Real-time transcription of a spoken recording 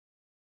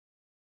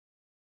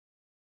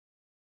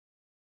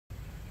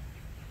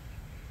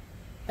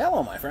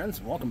Hello, my friends,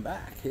 and welcome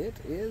back. It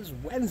is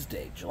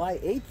Wednesday, July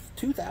 8th,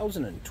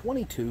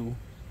 2022.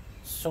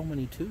 So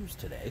many twos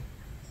today.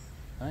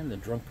 I'm the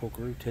drunk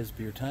pokeroo, 'tis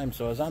beer time.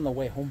 So I was on the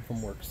way home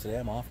from work today.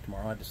 I'm off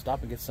tomorrow. I had to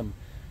stop and get some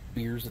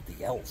beers at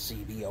the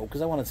LCBO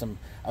because I wanted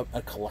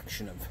a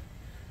collection of,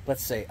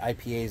 let's say,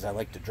 IPAs I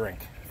like to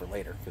drink for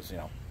later. Because, you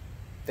know,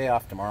 day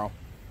off tomorrow.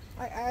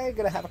 I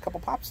gotta have a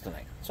couple pops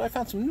tonight. So I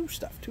found some new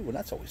stuff too, and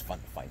that's always fun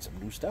to find some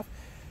new stuff.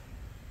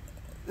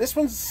 This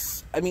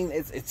one's, I mean,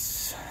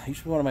 it's used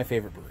to be one of my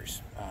favorite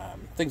breweries.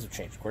 Things have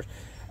changed, of course.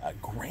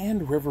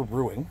 Grand River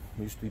Brewing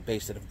used to be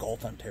based out of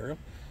Galt, Ontario.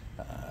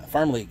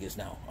 Farm League is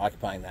now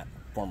occupying that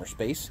former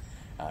space.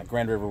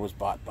 Grand River was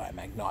bought by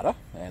Magnata,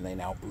 and they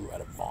now brew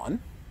out of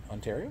Vaughan,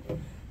 Ontario.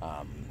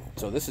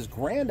 So this is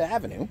Grand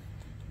Avenue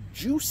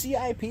Juicy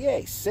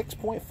IPA,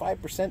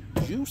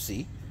 6.5%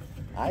 juicy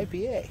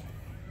IPA.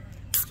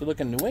 So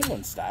looking New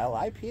England style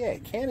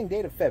IPA, canning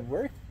date of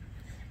February.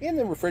 In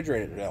the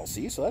refrigerated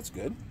LC, so that's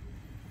good.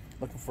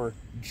 Looking for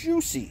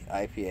juicy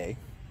IPA.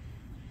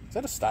 Is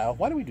that a style?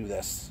 Why do we do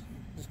this?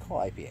 Just call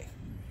IPA.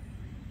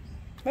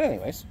 But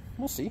anyways,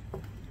 we'll see.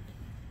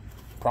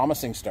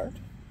 Promising start.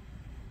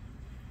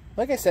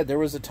 Like I said, there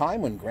was a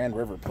time when Grand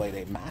River played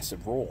a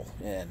massive role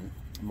in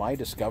my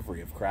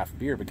discovery of craft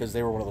beer because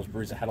they were one of those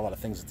breweries that had a lot of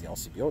things at the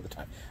LCBO at the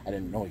time. I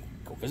didn't know you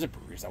could go visit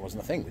breweries. That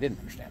wasn't a thing. We didn't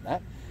understand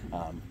that.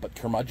 But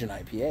Curmudgeon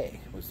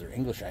IPA was their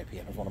English IPA.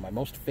 It was one of my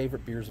most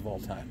favorite beers of all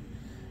time.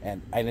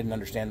 And I didn't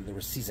understand that there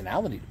was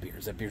seasonality to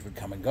beers, that beers would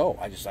come and go.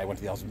 I went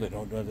to the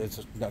LCBO,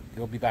 no,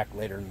 it'll be back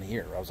later in the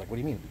year. I was like, what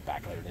do you mean it'll be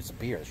back later? It's a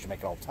beer, they should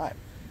make it all the time.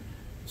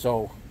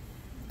 So,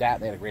 they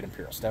had a great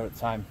Imperial Stout at the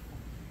time.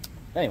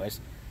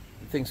 Anyways,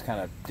 things kind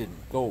of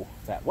didn't go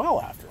that well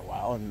after a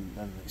while, and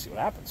you see what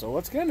happened. So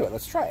let's get into it,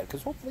 let's try it,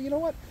 because hopefully, you know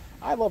what?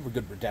 I love a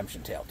good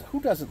redemption tale.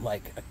 Who doesn't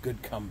like a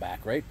good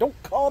comeback, right?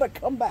 Don't call it a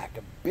comeback,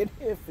 I've been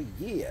here for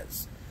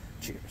years.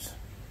 Cheers.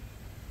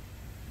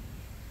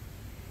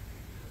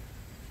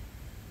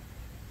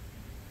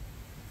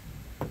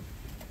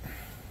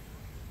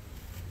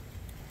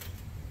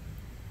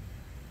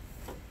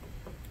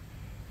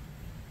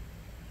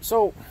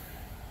 So,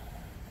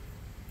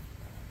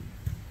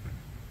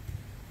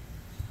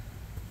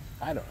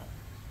 I don't know.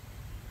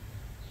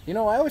 You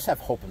know, I always have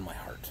hope in my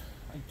heart.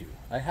 I do.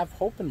 I have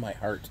hope in my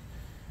heart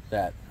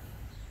that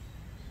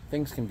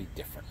things can be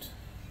different.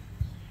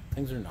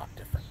 Things are not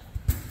different.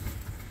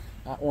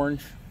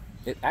 Orange,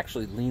 it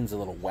actually leans a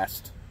little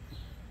west.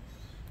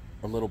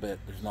 A little bit.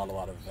 There's not a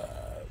lot of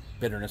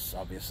bitterness,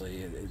 obviously.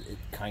 It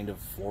kind of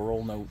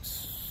floral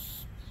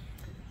notes.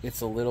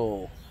 It's a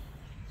little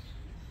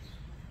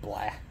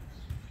blah.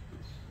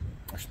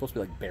 There's supposed to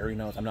be like berry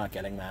notes. I'm not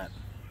getting that.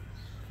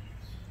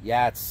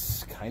 Yeah,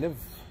 it's kind of...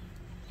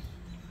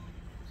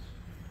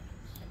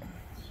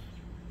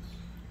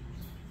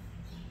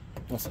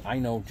 Listen, I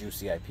know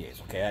juicy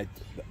IPAs, okay?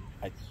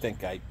 I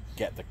think I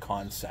get the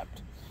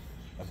concept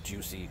of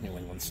juicy New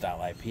England style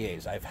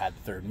IPAs. I've had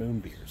Third Moon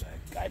beers.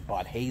 I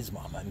bought Haze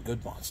Mama and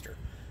Good Monster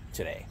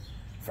today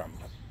from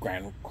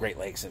Great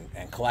Lakes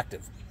and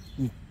Collective,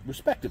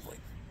 respectively.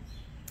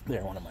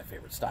 They're one of my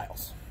favorite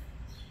styles.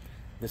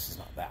 This is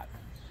not that.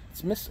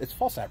 It's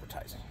false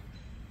advertising.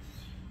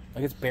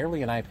 Like, it's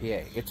barely an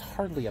IPA. It's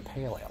hardly a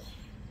pale ale.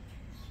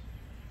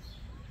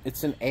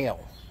 It's an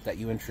ale that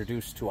you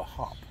introduce to a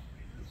hop.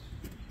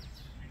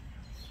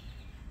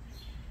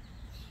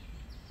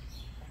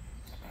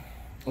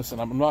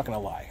 Listen, I'm not going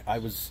to lie.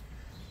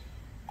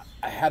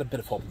 I had a bit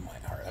of hope in my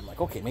heart. I'm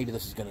like, okay, maybe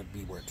this is going to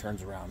be where it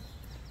turns around.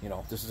 You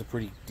know, this is a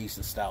pretty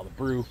decent style to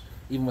brew.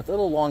 Even with a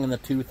little long in the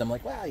tooth, I'm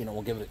like, well, you know,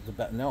 we'll give it the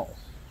bet. No.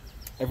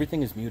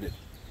 Everything is muted.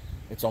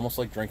 It's almost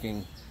like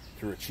drinking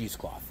through a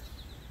cheesecloth.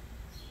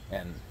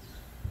 And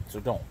so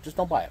just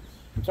don't buy it.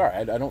 I'm sorry,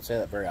 I don't say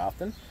that very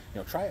often. You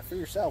know, try it for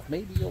yourself.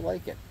 Maybe you'll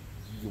like it.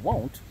 You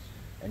won't,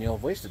 and you'll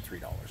have wasted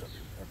 $3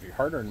 of your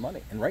hard-earned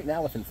money. And right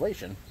now with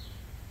inflation,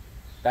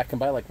 that can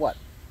buy like what?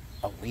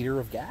 A liter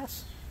of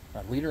gas?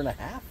 A liter and a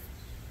half?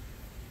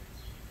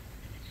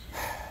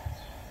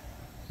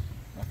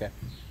 Okay.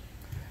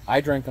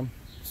 I drink them,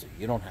 so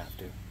you don't have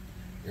to.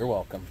 You're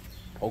welcome.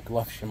 Poke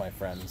loves you, my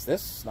friends.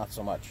 This, not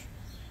so much.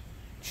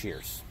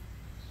 Cheers.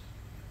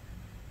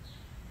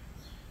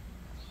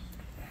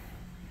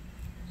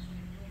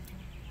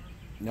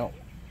 No,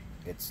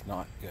 it's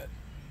not good.